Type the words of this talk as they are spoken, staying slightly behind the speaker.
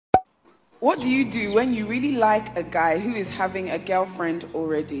What do you do when you really like a guy who is having a girlfriend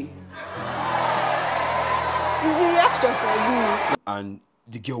already? It's the reaction for you. And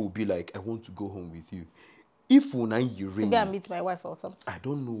the girl will be like, I want to go home with you. If you ring, To go and meet my wife or something. I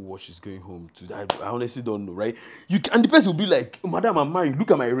don't know what she's going home to. I honestly don't know, right? And the person will be like, Madam, I'm married. Look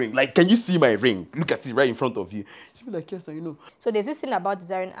at my ring. Like, can you see my ring? Look at it right in front of you. She'll be like, yes, you know. So there's this thing about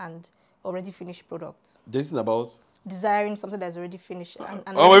desiring and already finished product. There's this thing about Desiring something that's already finished. And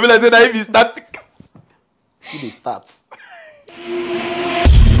oh, maybe let's say that if you start. Who they start?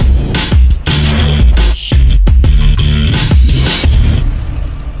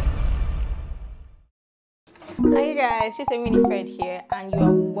 Hi guys, she's a mini Fred here, and you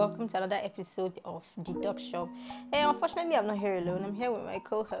are welcome to another episode of The Dog Shop. And unfortunately, I'm not here alone. I'm here with my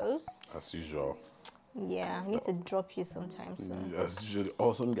co-host. As usual. Yeah, I need to drop you sometimes. So. As usual,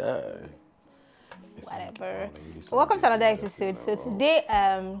 awesome guy. Whatever. Welcome to another episode. So today,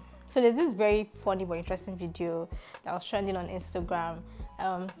 so there's this very funny but interesting video that was trending on Instagram.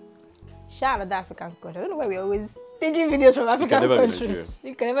 Shout out to African country. I don't know why we're always taking videos from African countries.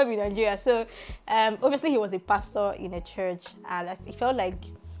 You can never be Nigeria. So obviously he was a pastor in a church, and it felt like,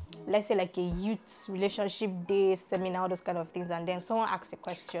 let's say, like a youth relationship day seminar, all those kind of things. And then someone asked a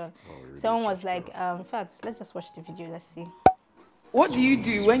question. Someone was like, in fact, let's just watch the video. Let's see. What do you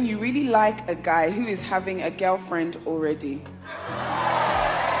do when you really like a guy who is having a girlfriend already?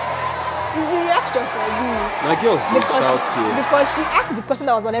 It's the reaction for you. My girls did shout here. Because she asked the question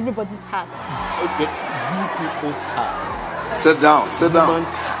that was on everybody's heart. Okay, you people's hearts. Sit down, sit down.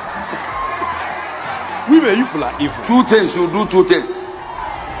 Women's hearts. Women, you people are evil. Two things, you do two things.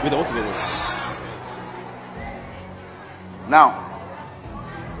 Wait, I want to get this. Now,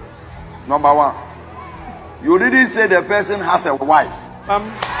 number one, you didn't say the person has a wife. It's over. So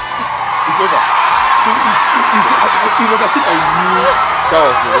it was as if I knew that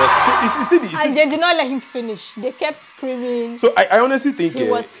was the rest. So and they did not let him finish. They kept screaming. So I honestly think he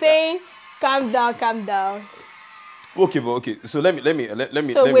was saying, "Calm down, calm down." Okay, but okay. So let me.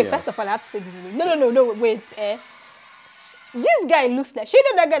 So wait, first of all, I have to say this. No, wait. This guy looks like. You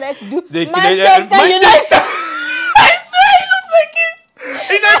know that guy that used to do Manchester United. I swear, he looks like it.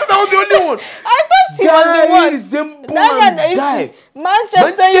 That was the only one. I thought he was the one. That guy that used to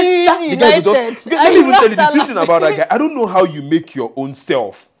Manchester United. Let me even tell you the truth about that guy. I don't know how you make your own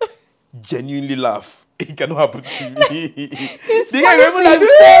self genuinely laugh. It cannot happen to me. He's the guy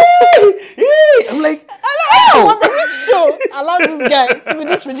himself. I'm like, what did it show? Allow this guy to be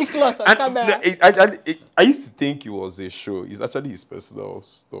this ridiculous on camera. I used to think it was a show. It's actually his personal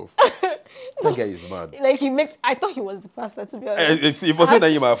stuff. That guy is mad. Like I thought he was the pastor, to be honest. If I say that,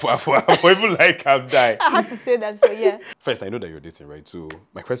 I even like I'm dying. I had to say that, so yeah. First, I know that you're dating, right? So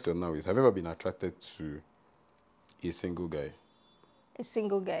my question now is: have you ever been attracted to a single guy? A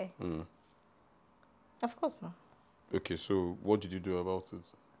single guy? Of course not. Okay, so what did you do about it?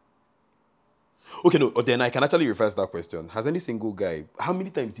 Okay, no, then I can actually reverse that question. Has any single guy, how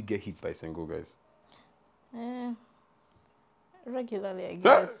many times do you get hit by single guys? Regularly, I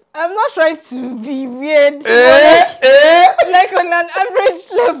guess. I'm not trying to be weird. Like on an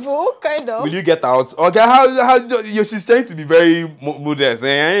average level, kind of. Will you get out? Okay, how she's trying to be very modest, on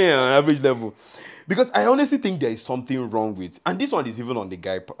average level. Because I honestly think there is something wrong with, and this one is even on the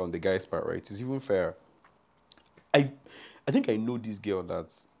guy's part, right? It's even fair. I think I know this girl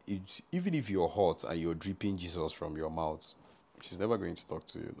that even if you're hot and you're dripping Jesus from your mouth, she's never going to talk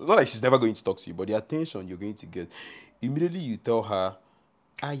to you. It's not like she's never going to talk to you, but the attention you're going to get, immediately you tell her,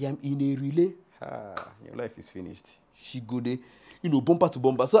 I am in a relay. Your life is finished. She go there, bumper to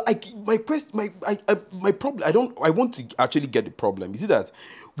bumper. So my problem, I want to actually get the problem. Is it that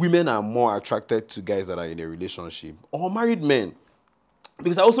women are more attracted to guys that are in a relationship or married men?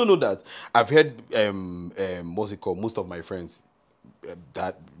 Because I also know that I've heard, what's it called, most of my friends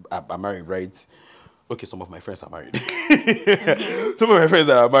that are married, right? Okay, some of my friends are married. Some of my friends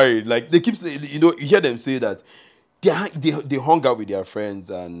that are married, like, they keep saying, you hear them say that they hung out with their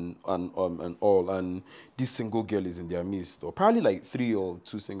friends and all, and this single girl is in their midst, or probably like 3 or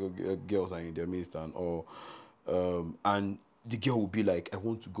 2 single girls are in their midst and all, and the girl will be like, I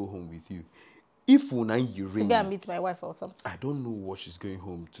want to go home with you. If you ring, to go and meet my wife or something. I don't know what she's going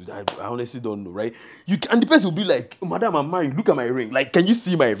home to. I honestly don't know, right? And the person will be like, Madam, I'm married. Look at my ring. Like, can you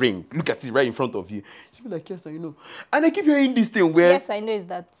see my ring? Look at it right in front of you. She'll be like, yes, I know. And I keep hearing this thing where... Yes, I know is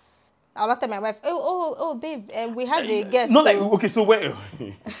that... I'll not tell my wife, oh, babe, we had a guest. Not like, okay, so when...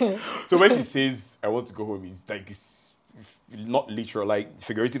 so when she says, I want to go home, it's like... not literal, like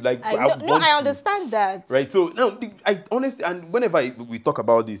figurative, like I want to, understand that. right? So now, I honestly, and whenever we talk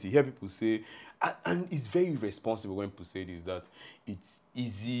about this, you hear people say, and it's very irresponsible when people say this, that it's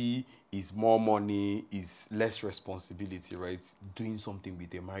easy, it's more money, it's less responsibility, right? Doing something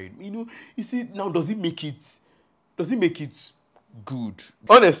with a married, you see, now does it make it good?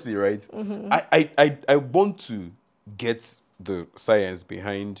 Honestly, right? I want to get the science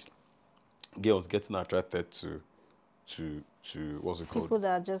behind girls getting attracted to what's it called? People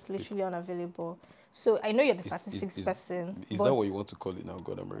that are just literally unavailable. So I know you're the statistics person. Is that what you want to call it now?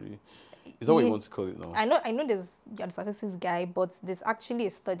 God, I'm ready. Is that what you want to call it now? I know you're the statistics guy, but there's actually a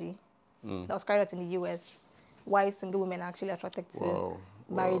study that was carried out in the US why single women are actually attracted to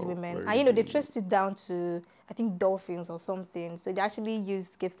married women. And they traced it down to, I think, dolphins or something. So they actually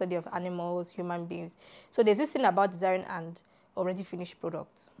used case study of animals, human beings. So there's this thing about desiring and already finished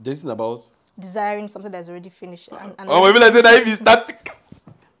product. This thing about desiring something that's already finished. Maybe let's say that if it's static,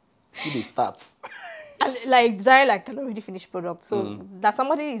 it starts. And like desiring like an already finished product. So that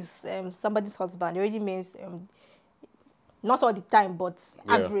somebody is somebody's husband already means not all the time, but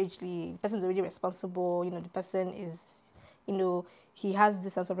averagely, the person is already responsible. The person is, he has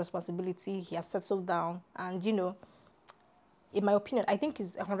this sense of responsibility. He has settled down, and in my opinion, I think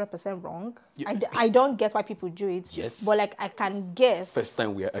it's 100% wrong. Yeah. I don't get why people do it. Yes. But like I can guess. First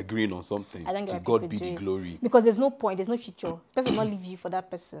time we are agreeing on something. I don't get to why God be the do glory. It. Because there's no point. There's no future. The person will not leave you for that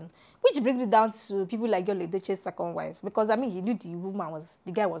person. Which brings me down to people like your Ledoche's second wife. Because I mean, you knew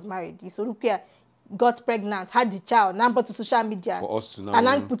the guy was married. So got pregnant, had the child, now put to social media. For us to now. And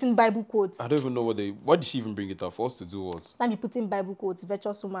now putting Bible quotes. I don't even know why did she even bring it up? For us to do what? Now be putting Bible quotes,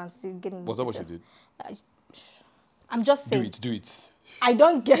 virtuous woman still getting. Was that what she did? I'm just saying. Do it. I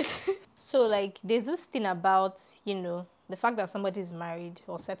don't get So like there's this thing about, the fact that somebody is married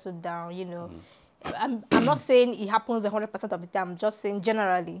or settled down, I'm not saying it happens 100% of the time. I'm just saying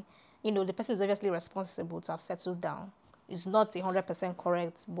generally, the person is obviously responsible to have settled down. It's not 100%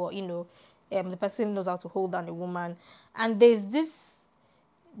 correct, but the person knows how to hold down a woman. And there's this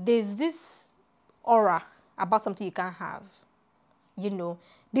aura about something you can't have.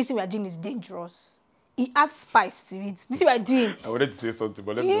 This thing we are doing is dangerous. It adds spice to it. This is what we are doing. I wanted to say something,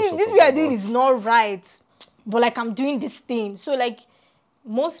 but let me just this we are doing is not right. But like I'm doing this thing. So like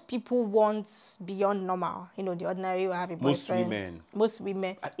most people want beyond normal. The ordinary will have a boyfriend. Most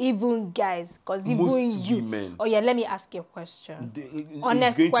women. Even guys. Because even you. Women. Oh yeah, let me ask you a question.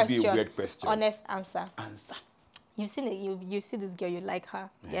 Honest question. To be a weird question. Honest answer. You see this girl, you like her.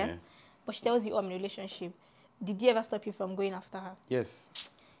 Yeah? But she tells you, I'm in a relationship. Did you ever stop you from going after her? Yes.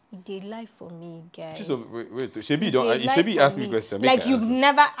 They lie for me, guys. Wait. Shebi ask me a question. Like you've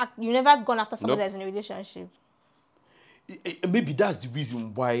never gone after somebody that's in a relationship. Maybe that's the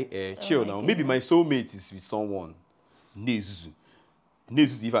reason why. Chill now. Maybe my soulmate is with someone. Nezuzu,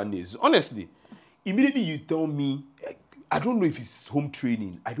 even Nezuzu. Honestly, immediately you tell me, I don't know if it's home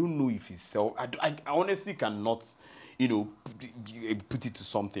training. I don't know if it's self. I honestly cannot, put it to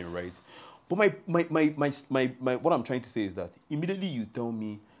something, right? But my what I'm trying to say is that immediately you tell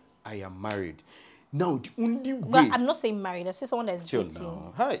me I am married. Now the only way. Well, I'm not saying married. I say someone that's dating.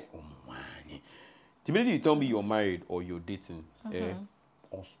 Now. Hi, man. The minute you tell me you're married or you're dating,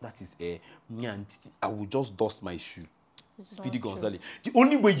 that is me and I will just dust my shoe. Speedy Gonzalez. The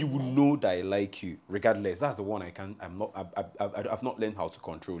only way you will know that I like you, regardless, that's the one I've not learned how to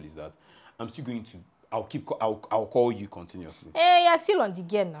control, is that I'm still going to. I'll call you continuously. Hey, you're still on the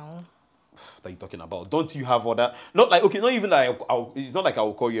gear now. That you're talking about? Don't you have other? Not like not even like it's not like I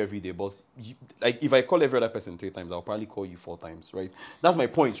will call you every day, but like if I call every other person 3 times, I'll probably call you 4 times, right? That's my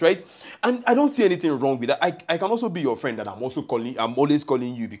point, right? And I don't see anything wrong with that. I can also be your friend, and I'm always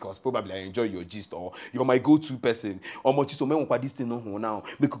calling you because probably I enjoy your gist, or you're my go-to person, or much so men this thing now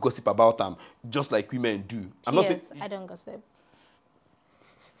make you gossip about them, just like women do. Yes, I don't gossip.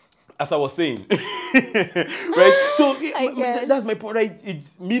 As I was saying, right? So that's my point, right?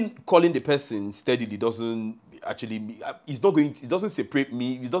 It's me calling the person steadily doesn't actually. It doesn't separate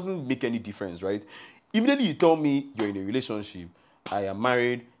me. It doesn't make any difference, right? Immediately you tell me you're in a relationship, I am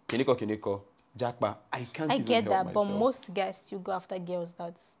married, Keneko, Jackpa, I can't. I even get help that, myself. but most guys still go after girls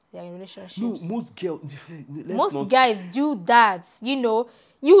that they're in relationships. No, most girls. Most guys do that.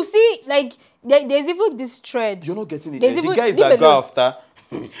 You see, like there's even this thread. You're not getting it. The guys that go after.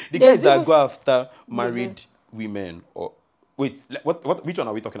 The guys that go after married women, or wait, which one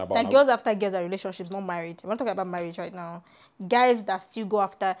are we talking about? That now? girls after girls are relationships, not married. We're not talking about marriage right now. Guys that still go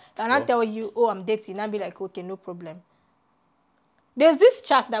after, and I tell you, oh, I'm dating, and be like, okay, no problem. There's this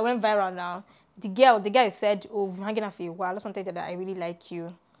chat that went viral now. The guy said, oh, I'm hanging out for a while. I just want to tell you that I really like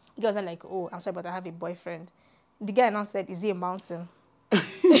you. The girls are like, oh, I'm sorry, but I have a boyfriend. The guy now said, "Is he a mountain?"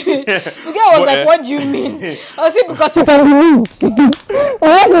 The guy was like, "What do you mean?" I was like, "Because you can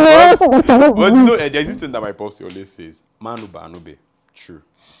But you know, there's this thing that my pops always says, "Manu ba anube." True.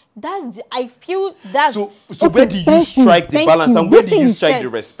 I feel that's So where do you strike the balance, and where do you strike the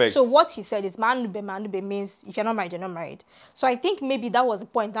respect? So what he said is manube means if you're not married, you're not married. So I think maybe that was the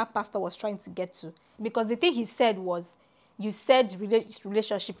point that pastor was trying to get to, because the thing he said was, you said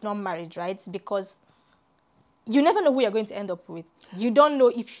relationship, not marriage, right? Because you never know who you're going to end up with. You don't know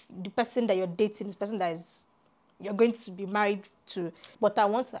if the person that you're dating is the person that you're going to be married to. But I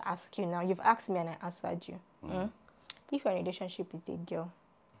want to ask you now. You've asked me and I answered you. If you're in a relationship with a girl,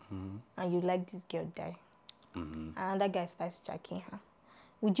 and you like this girl die, and another guy starts checking her,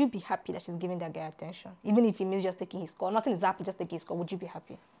 would you be happy that she's giving that guy attention? Even if he means just taking his call, nothing is happening, just taking his call, would you be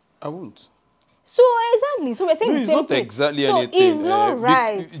happy? I won't. So exactly. So we're saying No, the it's same not thing. exactly so anything. It's not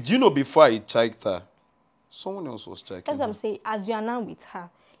right. Do you know before I checked her, someone else was checking That's what her. I'm saying. As you are now with her,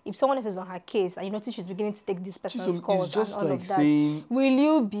 if someone else is on her case and you notice she's beginning to take this person's calls and all of that, will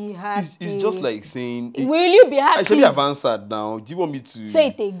you be happy? It's just like saying, will you be happy? Actually, I've answered now. Do you want me to say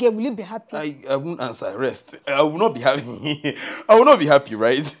it again? Will you be happy? I won't answer. Rest. I will not be happy. I will not be happy,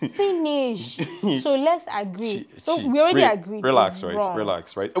 right? Finish. So let's agree. We already agreed. Relax, it's right? wrong.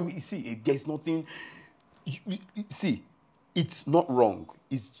 Relax, right? You see, there's nothing. See, it's not wrong.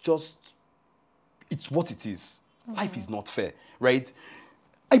 It's just, it's what it is. Life is not fair, right?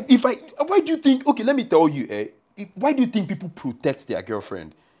 Why do you think? Okay, let me tell you. Why do you think people protect their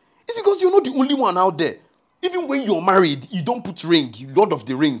girlfriend? It's because you're not the only one out there. Even when you're married, you don't put ring. Lord of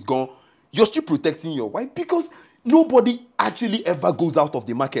the Rings gone. You're still protecting your wife because nobody actually ever goes out of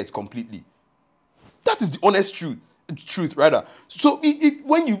the market completely. That is the honest truth, rather. So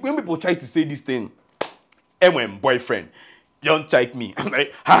when people try to say this thing, when boyfriend, you don't like me. I'm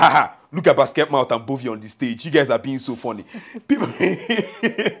like, ha ha ha. Look at basket mouth and Bovie on the stage. You guys are being so funny. People, you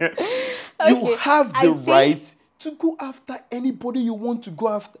have the right to go after anybody you want to go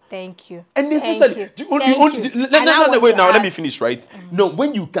after. Thank you. And especially, wait, now let me finish, right? No,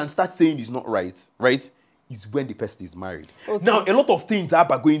 when you can start saying it's not right, is when the person is married. Okay. Now, a lot of things we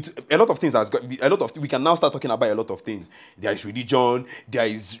can now start talking about a lot of things. There is religion, there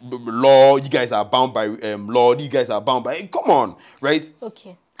is law, you guys are bound by law, you guys are bound by, come on, right?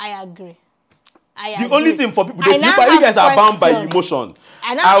 Okay, I agree. The only thing for people, you guys are bound by emotion.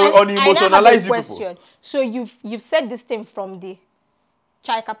 I will unemotionalize you people. So you've said this thing from the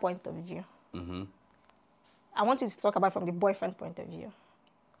Chika point of view. I want you to talk about from the boyfriend point of view.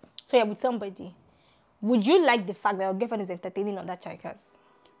 So you're with somebody. Would you like the fact that your girlfriend is entertaining other Chikas?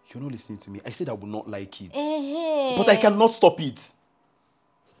 You're not listening to me. I said I would not like it. But I cannot stop it.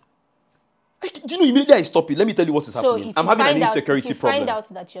 Do you know, immediately I stop it, let me tell you what is happening. I'm having an insecurity problem. If you find out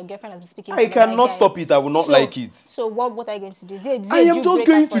that your girlfriend has been speaking I cannot stop it. I will not like it. So what are you going to do? I am just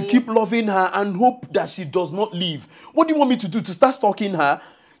going to keep loving her and hope that she does not leave. What do you want me to do? To start stalking her?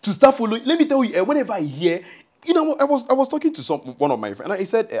 To start following? Let me tell you, whenever I hear, I was talking to one of my friends, and I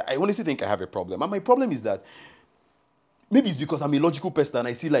said, I honestly think I have a problem. And my problem is that maybe it's because I'm a logical person and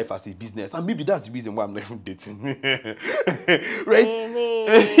I see life as a business. And maybe that's the reason why I'm not even dating.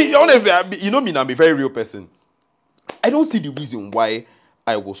 Right? Honestly, you know me, I'm a very real person. I don't see the reason why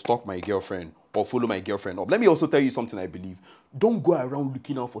I will stalk my girlfriend or follow my girlfriend up. Let me also tell you something I believe. Don't go around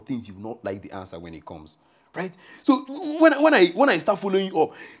looking out for things you will not like the answer when it comes. Right? So when I start following you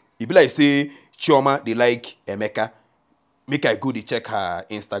up, it be like, say, Chioma, they like Emeka. Make I go to check her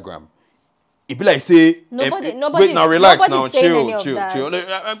Instagram. It be like, say, wait, now relax, now chill.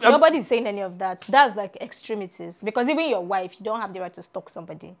 Nobody's saying any of that. That's like extremities. Because even your wife, you don't have the right to stalk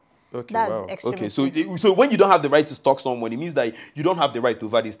somebody. Okay, that's wow. extremities. Okay, so when you don't have the right to stalk someone, it means that you don't have the right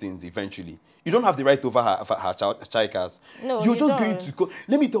over these things eventually. You don't have the right over her chikas. No, You're just going to go.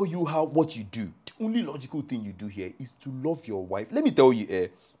 Let me tell you what you do. The only logical thing you do here is to love your wife. Let me tell you,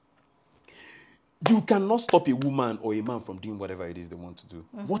 you cannot stop a woman or a man from doing whatever it is they want to do.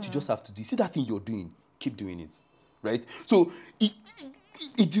 What you just have to do, see that thing you're doing, keep doing it, right? So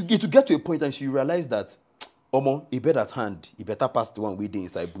it will get to a point and she realize that, Omo, a bird at hand, he better pass the one waiting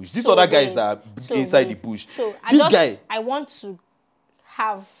inside bush. These other guys are inside the bush. So I want to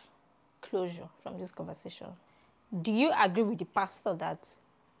have closure from this conversation. Do you agree with the pastor that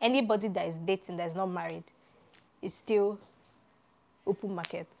anybody that is dating, that is not married, is still open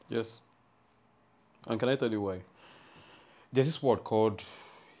market? Yes. And can I tell you why? There's this word called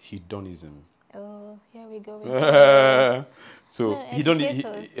hedonism. Oh, here we go. So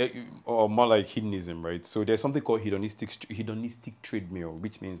or more like hedonism, right? So there's something called hedonistic treadmill,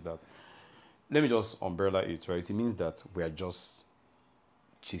 which means that, let me just umbrella it, right? It means that we are just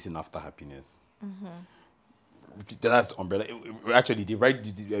chasing after happiness, that's the umbrella. Actually, the right.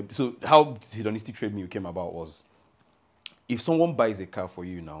 So how hedonistic treadmill came about was, if someone buys a car for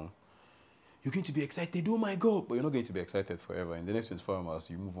you now, you're going to be excited. Oh my God! But you're not going to be excited forever. In the next 24 hours,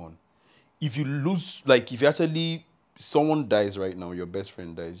 you move on. If you lose, like if you actually someone dies right now, your best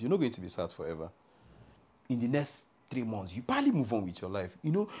friend dies, you're not going to be sad forever. In the next 3 months, you probably move on with your life.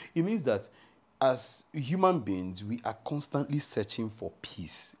 You know, it means that as human beings, we are constantly searching for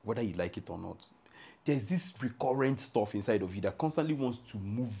peace, whether you like it or not. There's this recurrent stuff inside of you that constantly wants to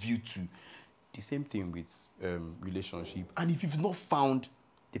move you to the same thing with relationship. And if you've not found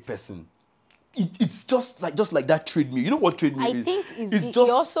the person, it's just like that treadmill. You know what treadmill is? I think it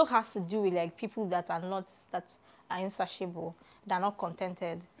also has to do with like people that are insatiable, that are not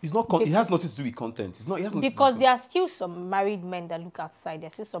contented. It's not. It has nothing to do with content. It's not. It has nothing Because to do there are still some married men that look outside.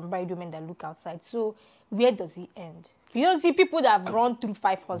 There's still some married women that look outside. So where does it end? You don't see people that have run through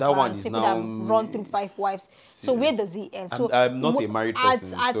 5 husbands. That one is people now, that have run through 5 wives. So where does it end? So I'm not a married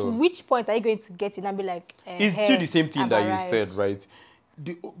person. At so which point are you going to get to and be like? it's still the same thing I've that arrived. you said, right?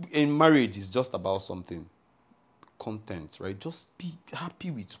 In marriage, it's just about something. Content, right? Just be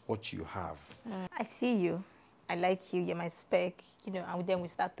happy with what you have. I see you. I like you. You're my spec. You know, and then we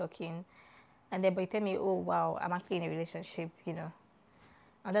start talking. And then, but you tell me, oh, wow, I'm actually in a relationship, you know.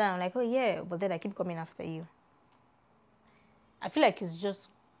 And then I'm like, oh, yeah, but then I keep coming after you. I feel like it's just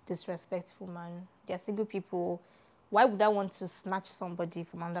disrespectful, man. There are single people. Why would I want to snatch somebody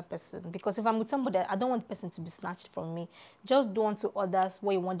from another person? Because if I'm with somebody, I don't want the person to be snatched from me. Just do unto others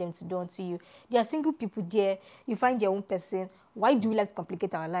what you want them to do unto you. There are single people there. You find your own person. Why do we like to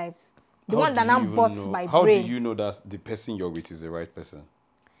complicate our lives? The one that now busts my How brain. do you know that the person you're with is the right person?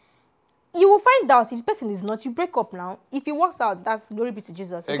 You will find out if the person is not. You break up now. If it works out, that's glory be to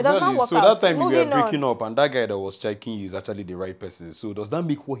Jesus. If it does not Exactly. work So out, that time you were moving on. breaking up, and that guy that was checking you is actually the right person. So does that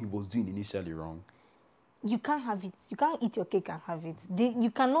make what he was doing initially wrong? You can't have it. You can't eat your cake and have it.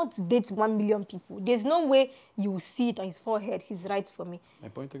 You cannot date 1 million people. There's no way you will see it on his forehead. He's right for me. My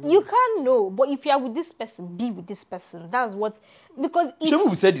point You can't know. But if you are with this person, be with this person. That's what. Because Some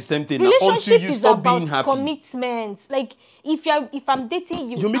people said the same thing. Now, until relationship you is stop about being happy. commitment. Like if I'm dating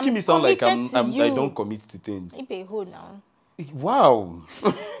you, You're making I'm me sound like I committed to you. don't commit to things. You pay hold now. Wow.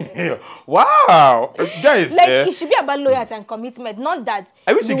 Wow. Guys, Like it should be about loyalty and commitment, not that.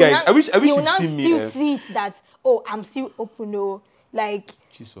 I wish you will guys- now- I wish you will you'd now seen me, still see it that I'm still open. Oh, like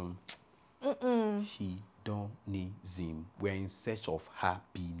Chisom. Hedonism. We're in search of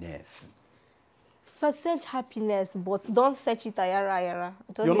happiness. for search happiness, but don't search it ayara.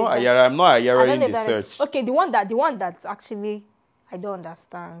 You're not Ayara. I'm not Ayara in the that. search. Okay, the one that actually I don't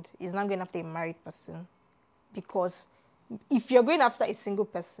understand is not going after a married person, because if you're going after a single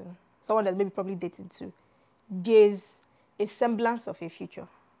person, someone that maybe probably dating too, there's a semblance of a future.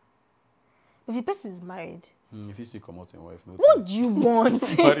 If the person is married, If you see come out in wife, no. what do you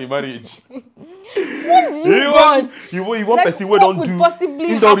want? Marriage. What do you want? You want Like, person we what don't could do.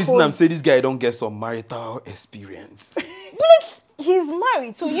 possibly In the reason happen? I'm saying this guy don't get some marital experience. But like he's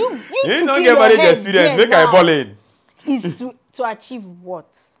married, so you You to don't keep get your marriage head experience. there Make I now ball in. is to achieve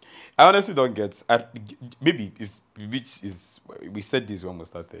what? I honestly don't get. Maybe we said this when we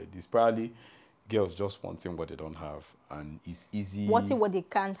started. It's probably girls just wanting what they don't have, and it's easy. Wanting what they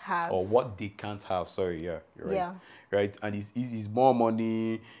can't have. Or what they can't have. Sorry, yeah, you're right. Yeah. Right, and it's easy. It's more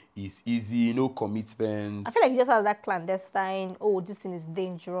money. It's easy. No commitment. I feel like you just have that clandestine. Oh, this thing is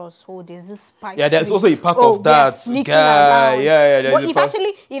dangerous. Oh, there's this spice. Yeah, there's to it. also a part Oh, of that sneaking guy. around. Yeah, there's But a if part-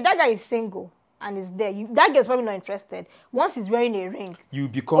 if that guy is single and is there, that girl's probably not interested. Once he's wearing a ring, You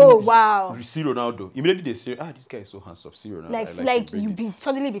become Oh, wow. see Ronaldo. Immediately they say, this guy is so handsome. See Ronaldo. I like to you bring it.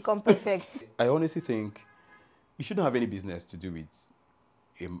 suddenly become perfect. I honestly think you shouldn't have any business to do with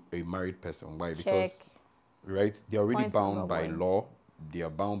a married person. Why? Because right, they're already Point bound number by one. law. They are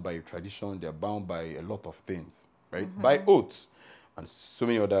bound by tradition. They are bound by a lot of things, right? Mm-hmm. By oath and so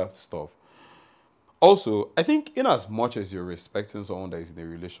many other stuff. Also, I think in as much as you're respecting someone that is in a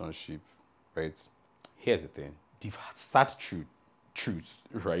relationship, right? Here's the thing. The sad truth,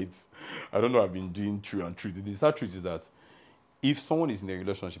 right? I don't know, I've been doing true and truth. The sad truth is that if someone is in a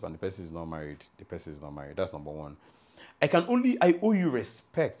relationship and the person is not married, the person is not married. That's number one. I owe you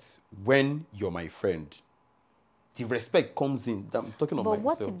respect when you're my friend. The respect comes in. I'm talking about But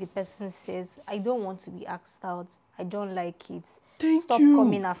what myself. if the person says, I don't want to be asked out. I don't like it. Thank Stop you.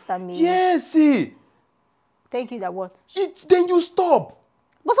 coming after me. Yes, see. Thank you that what? Then you stop.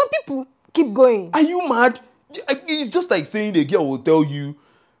 But some people keep going. Are you mad? It's just like saying a girl will tell you,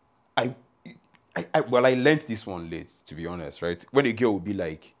 I learned this one late, to be honest, right? When a girl will be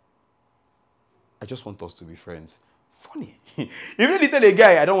like, I just want us to be friends. Funny. If you really tell a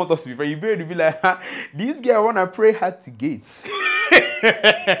guy, I don't want us to be friends, you better be like, this guy wanna pray hard to gates.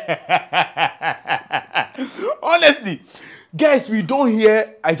 Honestly, guys, we don't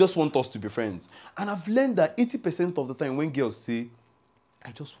hear, I just want us to be friends. And I've learned that 80% of the time when girls say,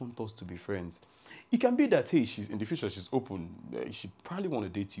 I just want us to be friends, it can be that, hey, she's in the future, she's open, she probably want to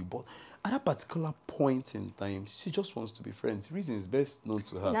date you, but at that particular point in time, she just wants to be friends. Reason is best known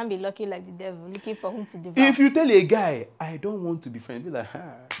to her. You can't be lucky like the devil, looking for whom to devour. If you tell a guy, I don't want to be friends, be like,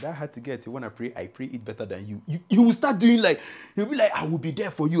 that hard to get. When I pray it better than you. You will start doing like, he'll be like, I will be there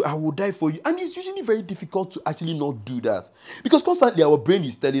for you, I will die for you. And it's usually very difficult to actually not do that. Because constantly our brain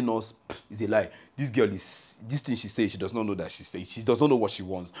is telling us, it's a lie. This girl is, this thing she says, she does not know that she says. She does not know what she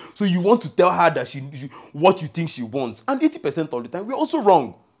wants. So you want to tell her that what you think she wants. And 80% of the time, we're also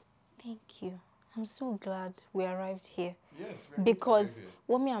wrong. Thank you. I'm so glad we arrived here. Yes, because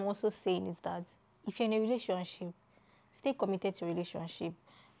what me I'm also saying is that if you're in a relationship, stay committed to a relationship.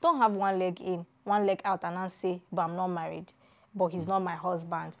 Don't have one leg in, one leg out and then say, but I'm not married, but he's not my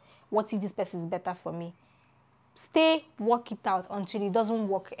husband. What if this person is better for me? Stay, work it out until it doesn't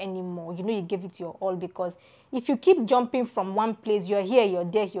work anymore. You know you gave it your all, because if you keep jumping from one place, you're here, you're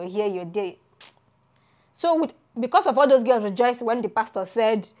there, you're here, you're there. So because of all those girls rejoiced when the pastor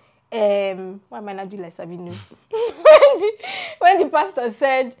said, why am I not doing like Sabinus? when the pastor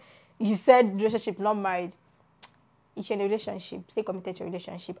said, you said relationship, not married. If you're in a relationship, stay committed to a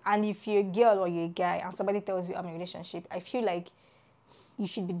relationship. And if you're a girl or you're a guy and somebody tells you I'm in a relationship, I feel like you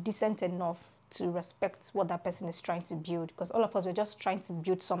should be decent enough to respect what that person is trying to build. Because all of us, we're just trying to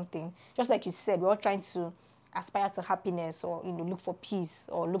build something. Just like you said, we're all trying to aspire to happiness, or look for peace,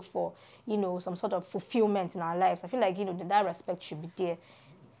 or look for some sort of fulfillment in our lives. I feel like that respect should be there.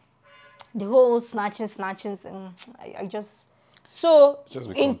 The whole snatching, I just so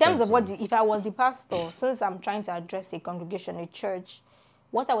in terms of if I was the pastor, since I'm trying to address a congregation, a church,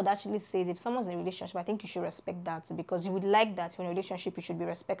 what I would actually say is, if someone's in a relationship, I think you should respect that, because you would like that when in a relationship you should be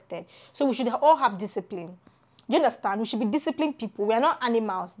respected. So we should all have discipline. Do you understand? We should be disciplined people. We are not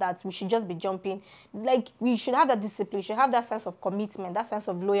animals that we should just be jumping. Like, we should have that discipline. We should have that sense of commitment, that sense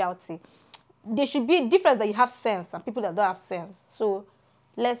of loyalty. There should be a difference that you have sense and people that don't have sense. So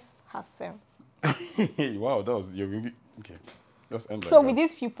let's have sense. Wow, that was okay. Just end So like with that.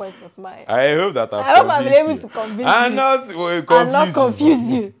 these few points of mine, I hope that I've been able to convince and you. not confuse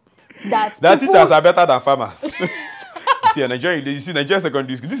you. That teachers are better than farmers. You see, Nigerian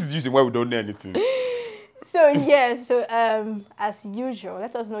secondary school. This is usually why we don't know anything. So as usual,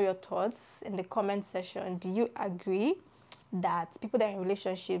 let us know your thoughts in the comment section. Do you agree that people that are in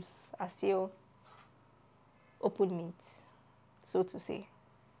relationships are still open meat, so to say?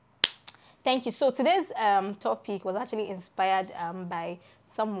 Thank you. So today's topic was actually inspired by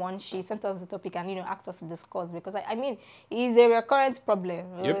someone. She sent us the topic and asked us to discuss, because I mean it's a recurrent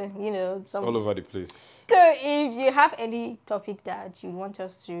problem. Yep. It's all over the place. So if you have any topic that you want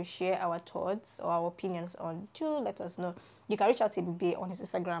us to share our thoughts or our opinions on, do let us know. You can reach out to Bibi on his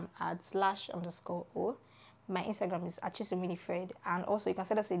Instagram at @/_o. My Instagram is @ChisuminiFred, and also you can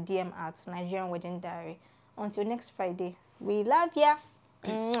send us a DM at Nigerian Wedding Diary. Until next Friday, we love ya.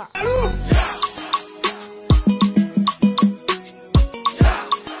 Peace.